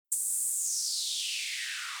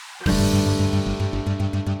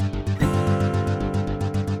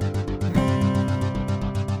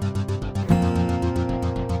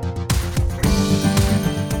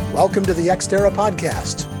Welcome to the Xterra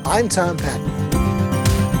podcast. I'm Tom Patton.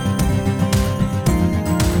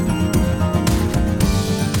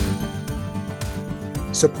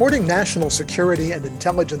 Supporting national security and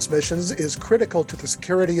intelligence missions is critical to the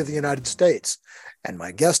security of the United States. And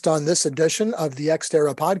my guest on this edition of the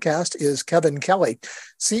Xterra podcast is Kevin Kelly,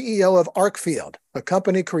 CEO of ArcField, a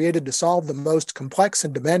company created to solve the most complex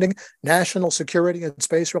and demanding national security and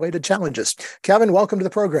space-related challenges. Kevin, welcome to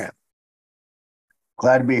the program.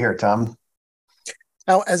 Glad to be here, Tom.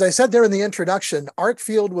 Now, as I said there in the introduction,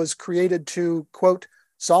 ArcField was created to, quote,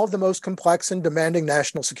 solve the most complex and demanding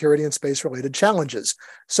national security and space-related challenges.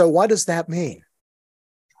 So what does that mean?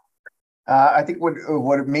 I think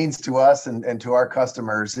what it means to us and to our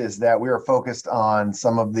customers is that we are focused on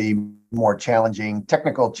some of the more challenging,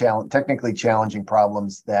 technically challenging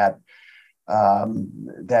problems that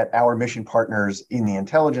our mission partners in the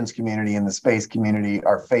intelligence community and the space community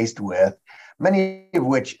are faced with, many of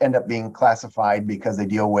which end up being classified because they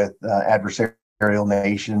deal with adversarial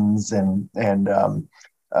nations and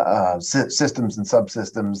systems and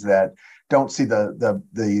subsystems that don't see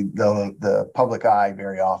the public eye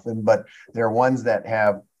very often, but there are ones that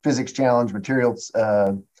have physics challenge, material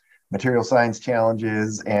science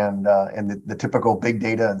challenges, and the typical big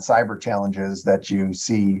data and cyber challenges that you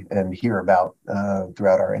see and hear about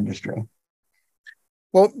throughout our industry.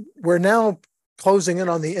 Well, we're now closing in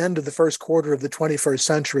on the end of the first quarter of the 21st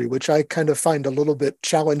century, which I kind of find a little bit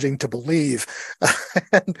challenging to believe.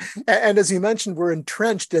 and as you mentioned, we're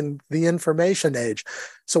entrenched in the information age.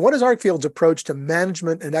 So what is ArcField's approach to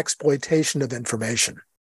management and exploitation of information?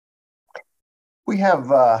 We have,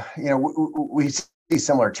 we see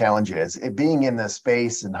similar challenges. Being in the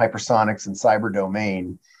space and hypersonics and cyber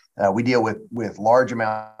domain, we deal with large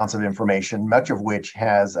amounts of information, much of which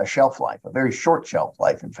has a shelf life, a very short shelf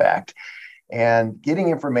life, in fact. And getting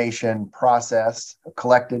information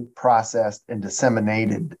collected, processed, and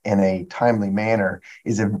disseminated in a timely manner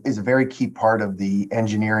is a very key part of the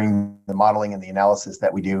engineering, the modeling, and the analysis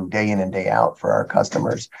that we do day in and day out for our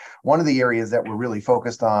customers. One of the areas that we're really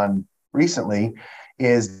focused on recently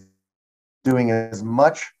is doing as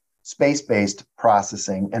much space-based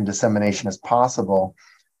processing and dissemination as possible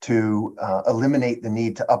to eliminate the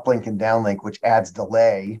need to uplink and downlink, which adds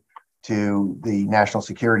delay to the national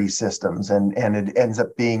security systems. And it ends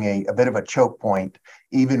up being a bit of a choke point,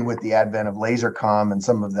 even with the advent of laser comm and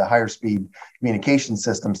some of the higher speed communication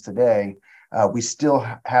systems today. We still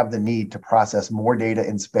have the need to process more data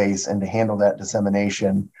in space and to handle that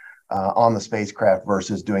dissemination on the spacecraft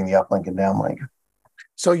versus doing the uplink and downlink.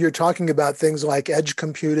 So you're talking about things like edge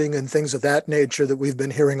computing and things of that nature that we've been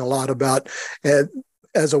hearing a lot about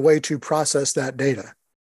as a way to process that data.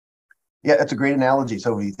 Yeah, that's a great analogy.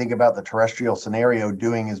 So if you think about the terrestrial scenario,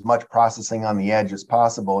 doing as much processing on the edge as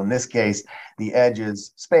possible, in this case, the edge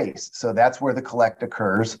is space. So that's where the collect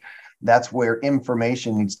occurs. That's where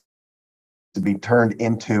information needs to be turned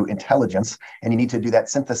into intelligence. And you need to do that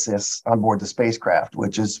synthesis on board the spacecraft,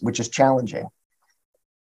 which is challenging.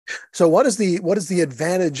 So what is the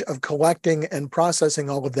advantage of collecting and processing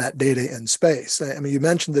all of that data in space? I mean, you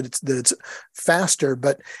mentioned that it's faster,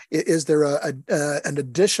 but is there an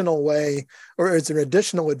additional way, or is there an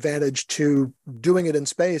additional advantage to doing it in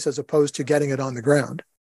space as opposed to getting it on the ground?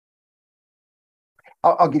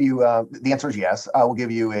 I'll give you the answer is yes. I will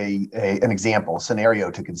give you an example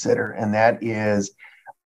scenario to consider, and that is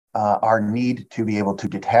our need to be able to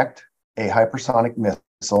detect a hypersonic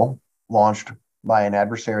missile launched by an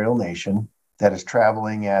adversarial nation that is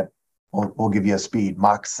traveling at, we'll give you a speed,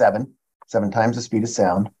 Mach 7 times the speed of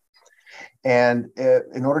sound. And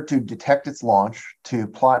in order to detect its launch, to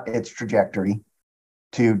plot its trajectory,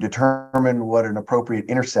 to determine what an appropriate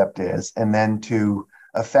intercept is, and then to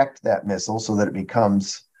affect that missile so that it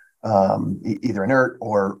becomes either inert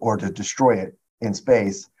or to destroy it in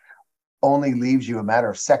space, only leaves you a matter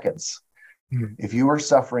of seconds. Mm-hmm. If you are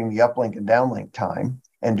suffering the uplink and downlink time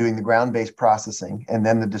and doing the ground-based processing, and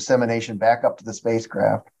then the dissemination back up to the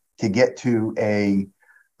spacecraft to get to a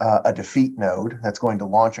defeat node that's going to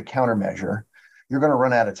launch a countermeasure, you're going to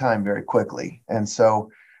run out of time very quickly. And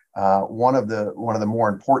so one of the more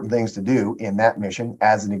important things to do in that mission,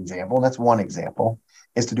 as an example, and that's one example,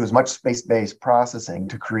 is to do as much space-based processing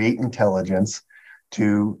to create intelligence,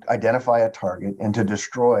 to identify a target, and to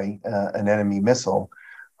destroy an enemy missile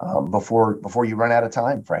before you run out of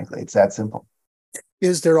time, frankly. It's that simple.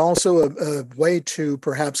 Is there also a way to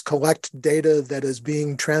perhaps collect data that is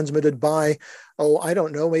being transmitted by, I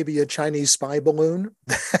don't know, maybe a Chinese spy balloon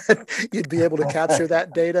that you'd be able to capture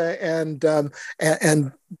that data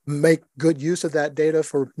and make good use of that data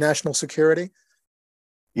for national security?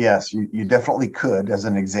 Yes, you definitely could, as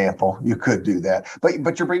an example, you could do that.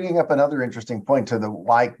 But you're bringing up another interesting point to the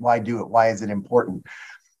why do it? Why is it important?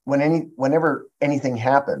 Whenever anything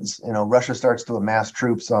happens, Russia starts to amass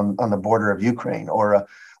troops on the border of Ukraine, or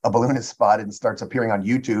a balloon is spotted and starts appearing on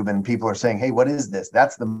YouTube, and people are saying, "Hey, what is this?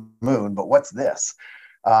 That's the moon, but what's this?"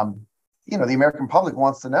 Um, the American public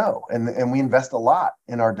wants to know, and we invest a lot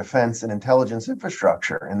in our defense and intelligence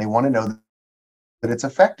infrastructure, and they want to know that it's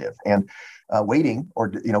effective. And waiting,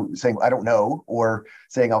 or saying I don't know, or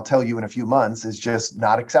saying I'll tell you in a few months, is just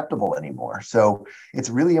not acceptable anymore. So it's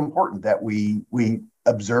really important that we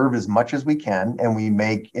observe as much as we can, and we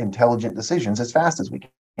make intelligent decisions as fast as we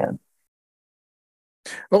can.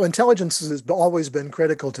 Well, intelligence has always been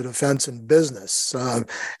critical to defense and business.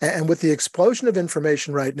 And with the explosion of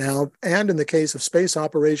information right now, and in the case of space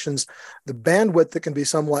operations, the bandwidth that can be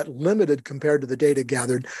somewhat limited compared to the data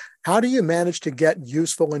gathered, how do you manage to get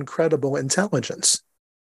useful and credible intelligence?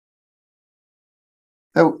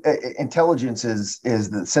 So intelligence is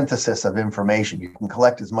the synthesis of information. You can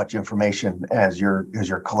collect as much information as your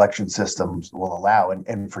collection systems will allow.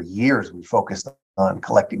 And for years, we focused on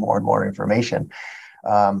collecting more and more information.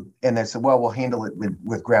 And they said, well, we'll handle it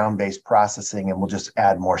with ground-based processing, and we'll just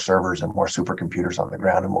add more servers and more supercomputers on the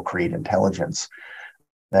ground, and we'll create intelligence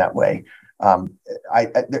that way.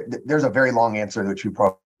 There's a very long answer that you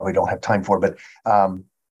probably don't have time for, but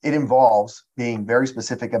it involves being very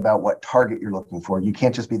specific about what target you're looking for. You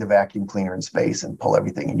can't just be the vacuum cleaner in space and pull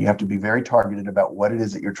everything. And you have to be very targeted about what it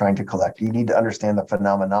is that you're trying to collect. You need to understand the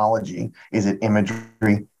phenomenology. Is it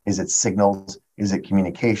imagery? Is it signals? Is it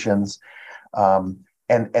communications?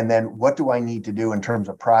 And then what do I need to do in terms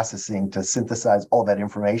of processing to synthesize all that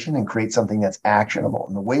information and create something that's actionable?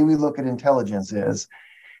 And the way we look at intelligence is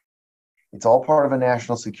it's all part of a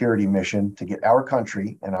national security mission to get our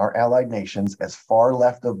country and our allied nations as far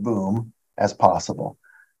left of boom as possible.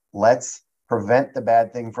 Let's prevent the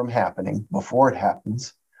bad thing from happening before it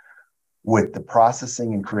happens with the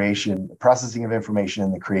processing of information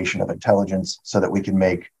and the creation of intelligence so that we can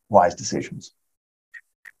make wise decisions.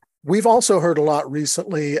 We've also heard a lot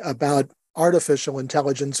recently about artificial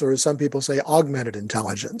intelligence, or as some people say, augmented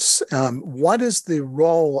intelligence. What is the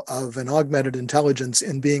role of an augmented intelligence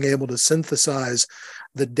in being able to synthesize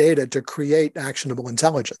the data to create actionable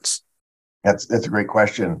intelligence? That's a great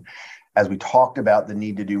question. As we talked about the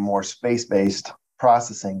need to do more space-based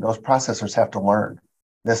processing, those processors have to learn.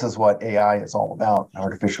 This is what AI is all about.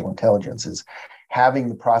 Artificial intelligence is having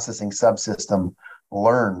the processing subsystem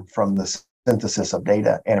learn from the synthesis of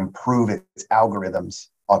data and improve its algorithms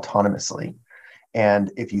autonomously.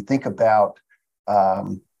 And if you think about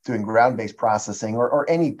doing ground-based processing or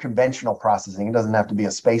any conventional processing, it doesn't have to be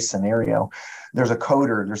a space scenario. There's a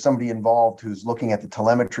coder, there's somebody involved who's looking at the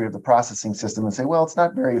telemetry of the processing system and say, well, it's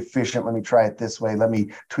not very efficient. Let me try it this way. Let me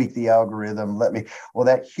tweak the algorithm. Well,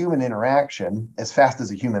 that human interaction, as fast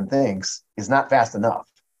as a human thinks, is not fast enough.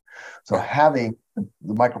 So having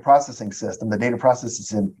the microprocessing system, the data processing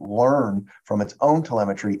system, learn from its own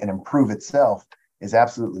telemetry and improve itself is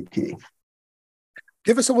absolutely key.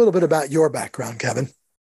 Give us a little bit about your background, Kevin.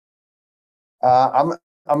 I'm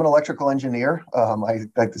an electrical engineer. I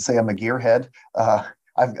like to say I'm a gearhead.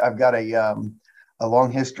 I've got a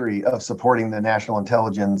long history of supporting the national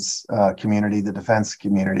intelligence community, the defense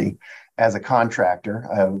community, as a contractor.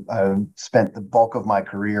 I've spent the bulk of my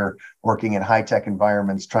career working in high-tech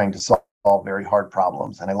environments trying to solve very hard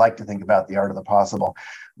problems. And I like to think about the art of the possible.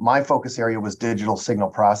 My focus area was digital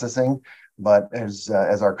signal processing. But as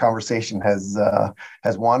our conversation has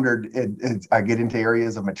wandered, I get into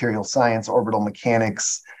areas of material science, orbital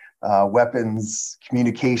mechanics, weapons,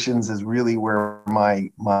 communications is really where I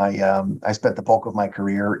spent the bulk of my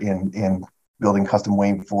career in building custom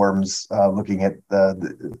waveforms, looking at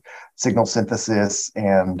the signal synthesis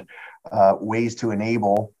and ways to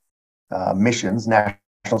enable missions,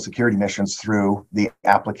 national security missions, through the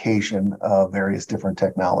application of various different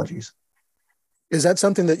technologies. Is that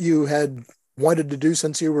something that you had wanted to do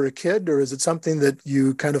since you were a kid, or is it something that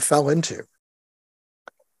you kind of fell into?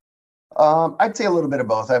 I'd say a little bit of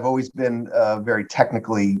both. I've always been very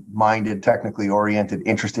technically minded, technically oriented,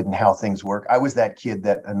 interested in how things work. I was that kid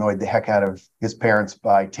that annoyed the heck out of his parents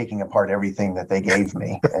by taking apart everything that they gave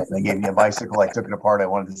me. And they gave me a bicycle. I took it apart. I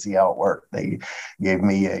wanted to see how it worked. They gave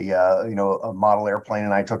me a model airplane,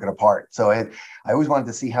 and I took it apart. So I always wanted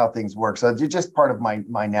to see how things work. So it's just part of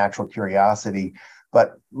my natural curiosity.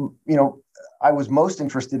 But I was most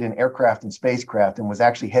interested in aircraft and spacecraft, and was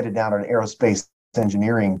actually headed down an aerospace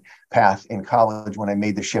engineering path in college when I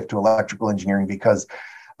made the shift to electrical engineering, because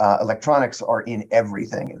electronics are in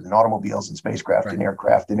everything, in automobiles and spacecraft and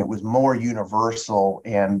aircraft, and it was more universal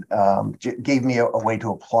and gave me a way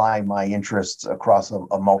to apply my interests across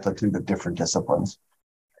a multitude of different disciplines.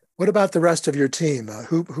 What about the rest of your team?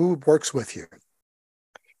 Who works with you?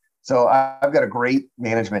 So I've got a great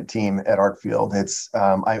management team at Arcfield. It's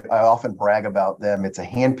I often brag about them. It's a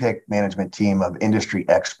handpicked management team of industry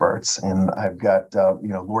experts, and I've got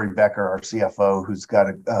Lori Becker, our CFO, who's got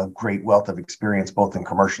a great wealth of experience both in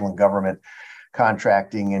commercial and government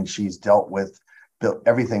contracting, and she's built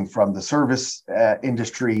everything from the service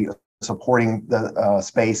industry supporting the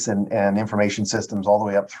space and information systems all the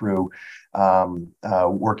way up through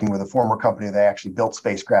working with a former company. They actually built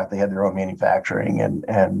spacecraft. They had their own manufacturing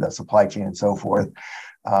and supply chain and so forth.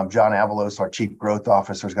 John Avalos, our chief growth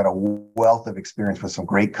officer, has got a wealth of experience with some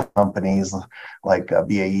great companies like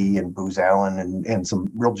BAE and Booz Allen and some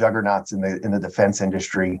real juggernauts in the defense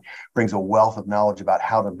industry. Brings a wealth of knowledge about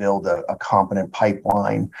how to build a competent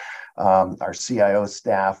pipeline. Our CIO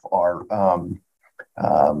staff, our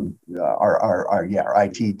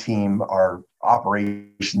IT team, our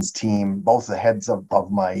operations team, both the heads of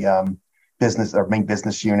my main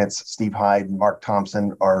business units, Steve Hyde and Mark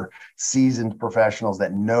Thompson, are seasoned professionals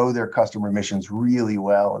that know their customer missions really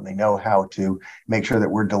well, and they know how to make sure that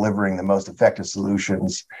we're delivering the most effective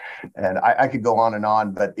solutions. And I could go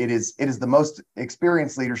on, but it is the most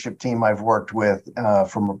experienced leadership team I've worked with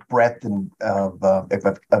from a breadth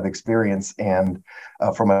of experience, and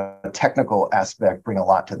from a technical aspect, bring a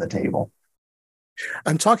lot to the table.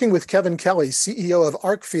 I'm talking with Kevin Kelly, CEO of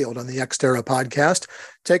Arcfield, on the Xterra podcast.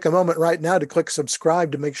 Take a moment right now to click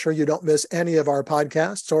subscribe to make sure you don't miss any of our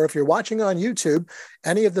podcasts, or if you're watching on YouTube,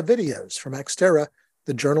 any of the videos from Xterra,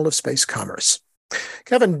 the Journal of Space Commerce.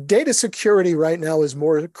 Kevin, data security right now is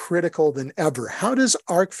more critical than ever. How does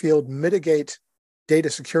Arcfield mitigate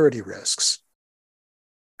data security risks?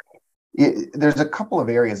 There's a couple of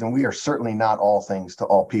areas, and we are certainly not all things to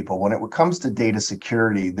all people. When it comes to data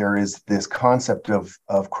security, there is this concept of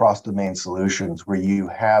cross-domain solutions where you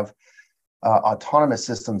have autonomous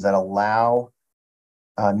systems that allow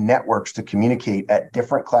networks to communicate at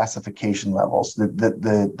different classification levels.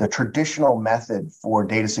 The traditional method for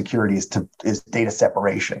data security is data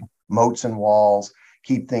separation, moats and walls,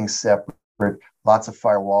 keep things separate. Lots of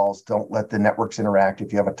firewalls, don't let the networks interact.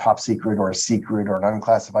 If you have a top secret or a secret or an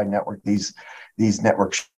unclassified network, these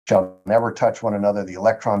networks shall never touch one another. The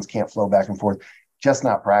electrons can't flow back and forth. Just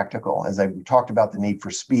not practical. As I talked about the need for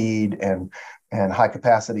speed and high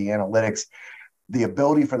capacity analytics, the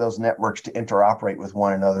ability for those networks to interoperate with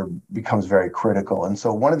one another becomes very critical. And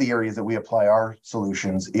so one of the areas that we apply our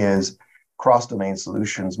solutions is cross-domain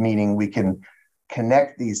solutions, meaning we can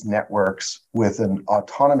connect these networks with an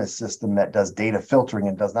autonomous system that does data filtering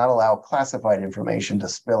and does not allow classified information to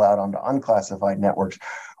spill out onto unclassified networks,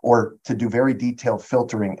 or to do very detailed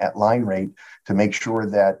filtering at line rate to make sure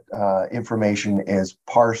that information is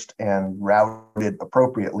parsed and routed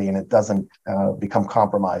appropriately and it doesn't become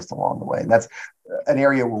compromised along the way. And that's an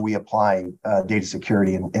area where we apply data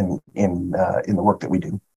security in the work that we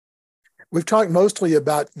do. We've talked mostly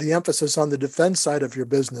about the emphasis on the defense side of your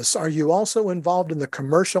business. Are you also involved in the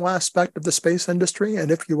commercial aspect of the space industry? And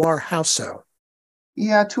if you are, how so?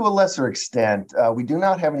 Yeah, to a lesser extent. We do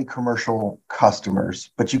not have any commercial customers,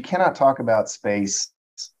 but you cannot talk about space,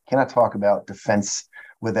 cannot talk about defense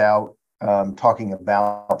without talking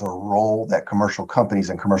about the role that commercial companies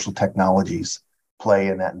and commercial technologies play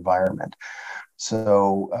in that environment.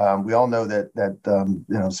 So we all know that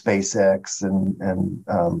SpaceX and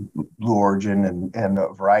Blue Origin and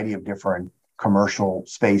a variety of different commercial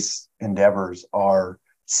space endeavors are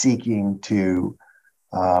seeking to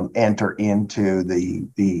enter into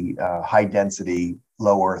the high density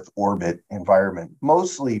low Earth orbit environment,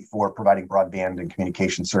 mostly for providing broadband and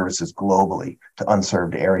communication services globally to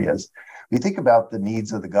unserved areas. If you think about the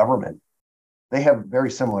needs of the government, they have very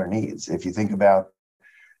similar needs. If you think about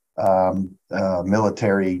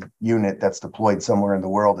military unit that's deployed somewhere in the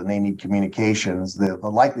world and they need communications, the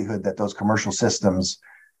likelihood that those commercial systems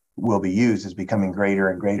will be used is becoming greater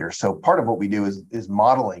and greater. So part of what we do is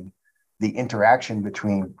modeling the interaction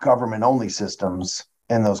between government-only systems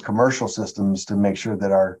and those commercial systems to make sure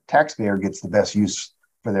that our taxpayer gets the best use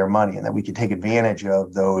for their money and that we can take advantage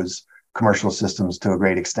of those commercial systems to a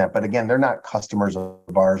great extent. But again, they're not customers of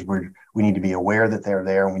ours. We need to be aware that they're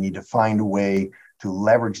there, and we need to find a way to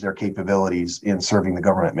leverage their capabilities in serving the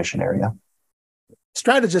government mission area.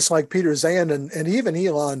 Strategists like Peter Zeihan and even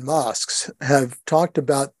Elon Musk have talked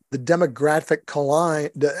about the demographic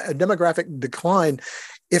decline,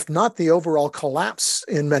 if not the overall collapse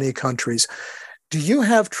in many countries. Do you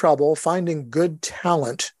have trouble finding good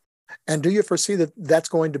talent And do you foresee that that's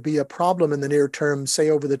going to be a problem in the near term, say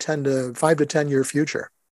over the 5 to 10 year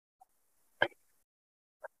future?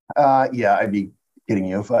 Yeah, I'd be kidding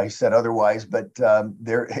you if I said otherwise, but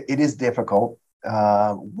it is difficult.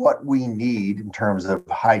 What we need in terms of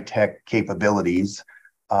high tech capabilities,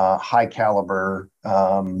 high caliber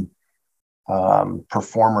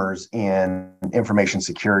performers in information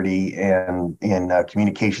security and in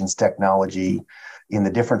communications technology, in the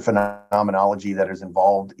different phenomenology that is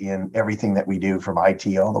involved in everything that we do from IT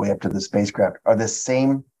all the way up to the spacecraft, are the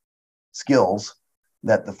same skills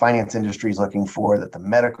that the finance industry is looking for, that the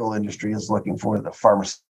medical industry is looking for, the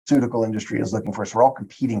pharmaceutical industry is looking for. So we're all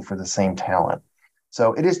competing for the same talent.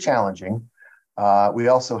 So it is challenging. We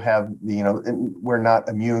also have we're not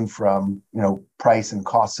immune from price and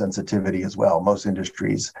cost sensitivity as well. Most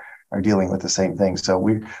industries are dealing with the same thing. So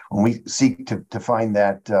when we seek to find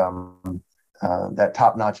that that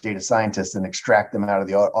top-notch data scientist and extract them out of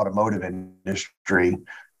the automotive industry,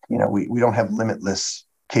 we don't have limitless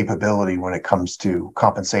capability when it comes to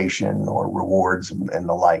compensation or rewards and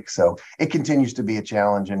the like. So it continues to be a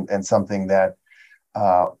challenge and something that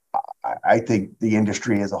I think the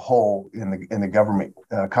industry as a whole in the government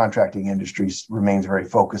contracting industries remains very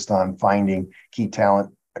focused on finding key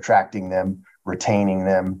talent, attracting them, retaining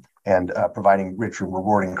them, and providing rich and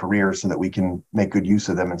rewarding careers so that we can make good use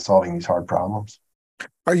of them in solving these hard problems.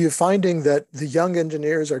 Are you finding that the young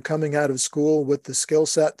engineers are coming out of school with the skill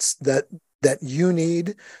sets that you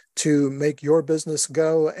need to make your business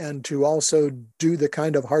go and to also do the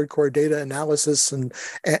kind of hardcore data analysis and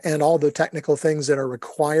all the technical things that are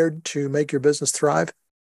required to make your business thrive?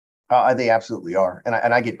 They absolutely are. And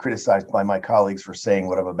I get criticized by my colleagues for saying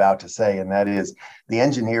what I'm about to say, and that is the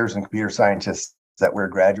engineers and computer scientists that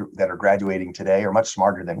are graduating today are much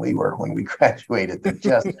smarter than we were when we graduated.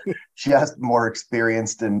 They're just more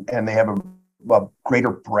experienced and they have a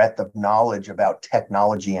greater breadth of knowledge about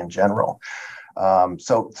technology in general.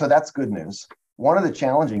 So that's good news. One of the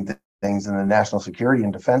challenging things in the national security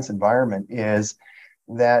and defense environment is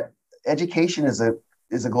that education is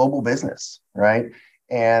a global business, right?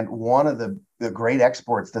 And one of the great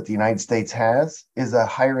exports that the United States has is a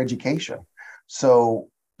higher education. So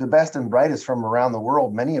the best and brightest from around the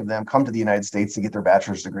world, many of them come to the United States to get their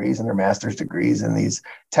bachelor's degrees and their master's degrees in these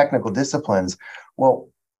technical disciplines. Well,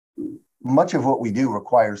 much of what we do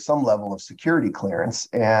requires some level of security clearance,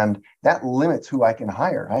 and that limits who I can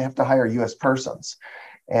hire. I have to hire U.S. persons.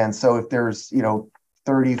 And so if there's,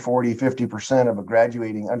 30, 40, 50% of a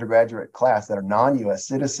graduating undergraduate class that are non-U.S.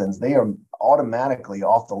 citizens, they are automatically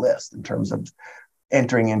off the list in terms of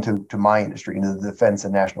entering into my industry, into the defense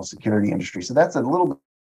and national security industry. So that's a little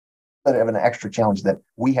bit of an extra challenge that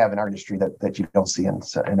we have in our industry that you don't see in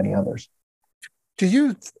many others. Do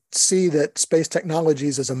you see that space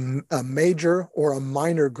technologies is a major or a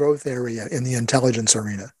minor growth area in the intelligence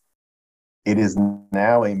arena? It is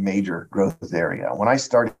now a major growth area. When I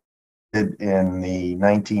started in the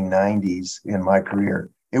 1990s in my career,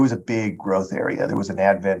 it was a big growth area. There was an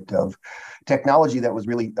advent of technology that was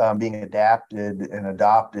really being adapted and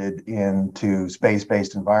adopted into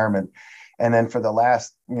space-based environment. And then for the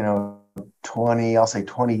last,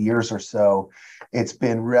 20 years or so, it's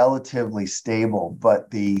been relatively stable,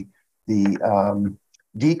 but the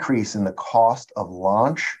decrease in the cost of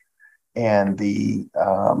launch and the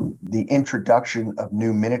introduction of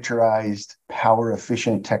new miniaturized,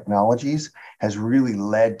 power-efficient technologies has really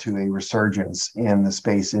led to a resurgence in the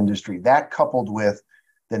space industry. That, coupled with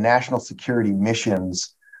the national security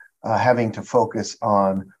missions having to focus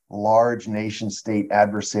on large nation-state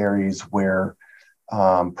adversaries where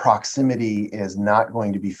proximity is not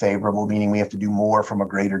going to be favorable, meaning we have to do more from a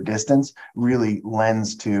greater distance, really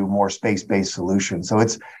lends to more space-based solutions. So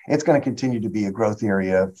it's going to continue to be a growth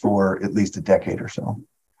area for at least a decade or so.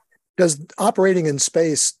 Does operating in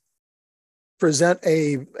space present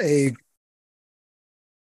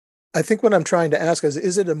I think what I'm trying to ask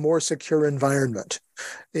is it a more secure environment?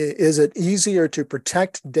 Is it easier to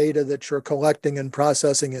protect data that you're collecting and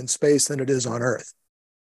processing in space than it is on Earth?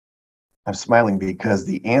 I'm smiling because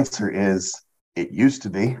the answer is it used to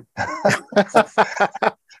be.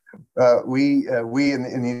 We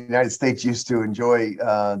in the United States used to enjoy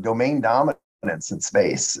domain dominance in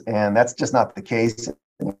space, and that's just not the case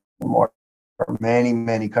anymore.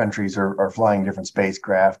 Many countries are flying different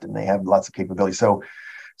spacecraft, and they have lots of capability. So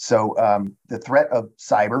the threat of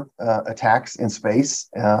cyber attacks in space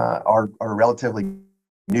are a relatively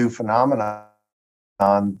new phenomenon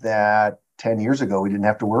that 10 years ago we didn't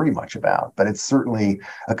have to worry much about, but it's certainly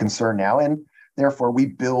a concern now. And therefore, we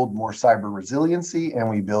build more cyber resiliency and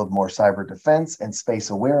we build more cyber defense and space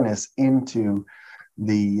awareness into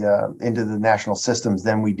into the national systems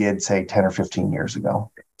than we did, say, 10 or 15 years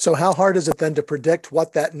ago. So how hard is it then to predict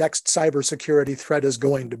what that next cybersecurity threat is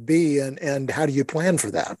going to be, and how do you plan for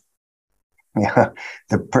that? Yeah,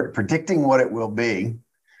 predicting what it will be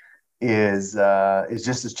is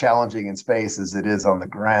just as challenging in space as it is on the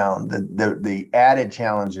ground. The added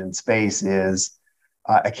challenge in space is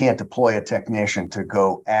I can't deploy a technician to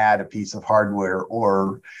go add a piece of hardware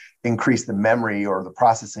or increase the memory or the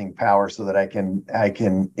processing power so that I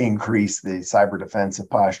can increase the cyber defensive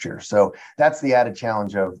posture. So that's the added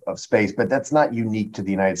challenge of space, but that's not unique to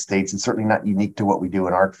the United States. It's certainly not unique to what we do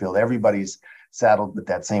in ArcField. Everybody's saddled with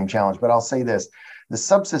that same challenge. But I'll say this, the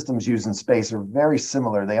subsystems used in space are very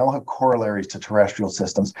similar. They all have corollaries to terrestrial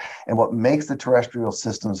systems. And what makes the terrestrial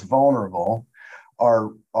systems vulnerable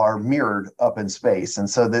are mirrored up in space. And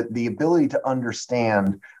so the ability to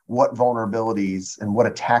understand what vulnerabilities and what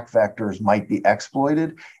attack vectors might be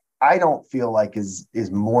exploited, I don't feel like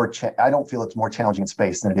I don't feel it's more challenging in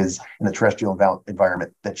space than it is in the terrestrial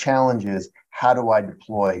environment. The challenge is, how do I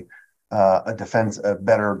deploy a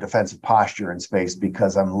better defensive posture in space,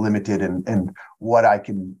 because I'm limited in what I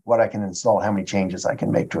can install, how many changes I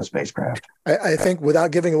can make to a spacecraft. I think,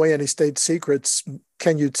 without giving away any state secrets,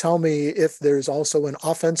 can you tell me if there's also an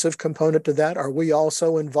offensive component to that? Are we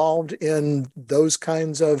also involved in those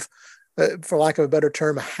kinds of, for lack of a better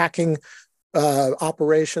term, hacking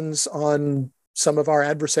operations on some of our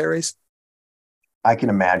adversaries? I can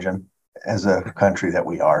imagine, as a country, that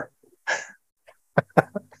we are.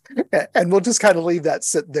 And we'll just kind of leave that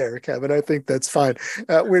sit there, Kevin. I think that's fine.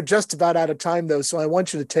 We're just about out of time, though, so I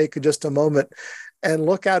want you to take just a moment and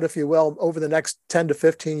look out, if you will, over the next 10 to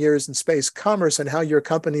 15 years in space commerce and how your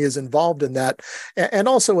company is involved in that, and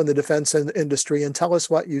also in the defense industry, and tell us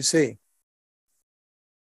what you see.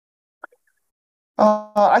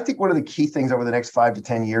 I think one of the key things over the next 5 to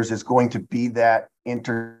 10 years is going to be that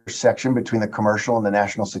intersection between the commercial and the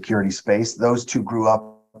national security space. Those two grew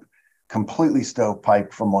up completely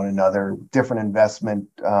stovepiped from one another, different investment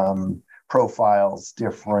profiles,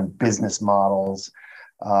 different business models.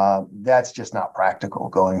 That's just not practical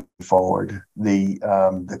going forward.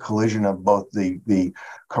 The collision of both the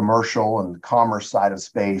commercial and commerce side of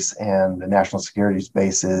space and the national security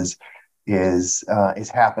space is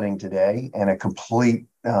happening today, and a complete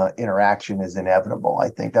interaction is inevitable. I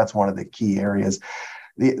think that's one of the key areas.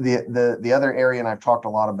 The other area, and I've talked a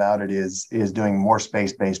lot about it, is doing more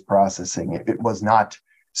space-based processing. It was not,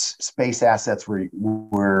 space assets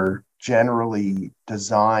were generally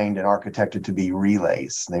designed and architected to be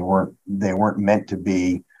relays. They weren't meant to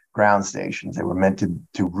be ground stations. They were meant to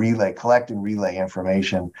collect and relay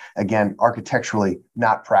information. Again, architecturally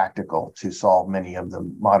not practical to solve many of the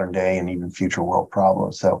modern day and even future world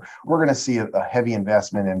problems. So we're going to see a heavy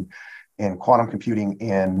investment in quantum computing,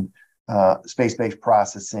 in space-based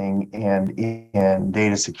processing, and in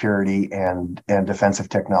data security and defensive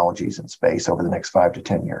technologies in space over the next 5 to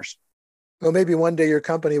 10 years. Well, maybe one day your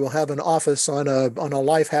company will have an office on a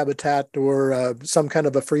life habitat or some kind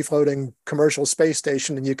of a free-floating commercial space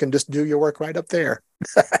station, and you can just do your work right up there.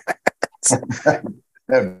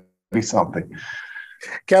 That'd be something.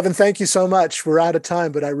 Kevin, thank you so much. We're out of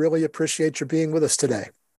time, but I really appreciate your being with us today.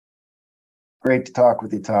 Great to talk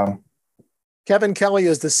with you, Tom. Kevin Kelly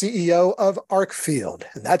is the CEO of ArcField,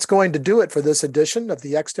 and that's going to do it for this edition of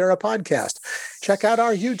the Xterra podcast. Check out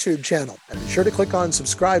our YouTube channel and be sure to click on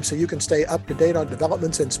subscribe so you can stay up to date on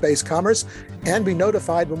developments in space commerce and be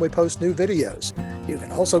notified when we post new videos. You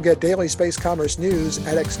can also get daily space commerce news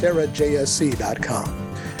at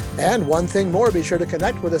xterrajsc.com. And one thing more, be sure to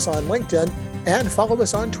connect with us on LinkedIn and follow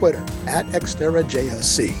us on Twitter at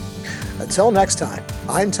xterrajsc. Until next time,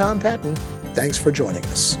 I'm Tom Patton. Thanks for joining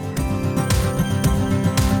us.